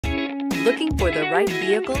Looking for the right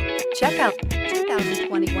vehicle? Check out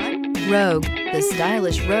 2021 Rogue. The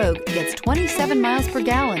stylish Rogue gets 27 miles per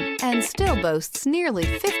gallon and still boasts nearly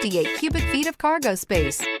 58 cubic feet of cargo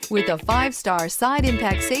space. With a 5-star side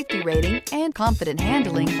impact safety rating and confident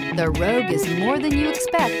handling, the Rogue is more than you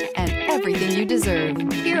expect and everything you deserve.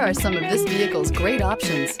 Here are some of this vehicle's great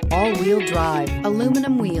options: all-wheel drive,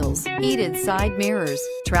 aluminum wheels, heated side mirrors,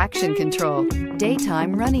 traction control,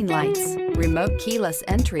 daytime running lights, remote keyless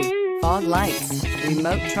entry, fog lights,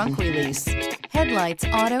 remote trunk release, headlights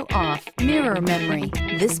auto off, mirror memory.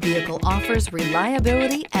 This vehicle offers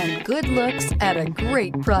reliability and good looks at a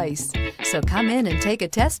great price. So come in and take a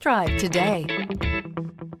test drive today.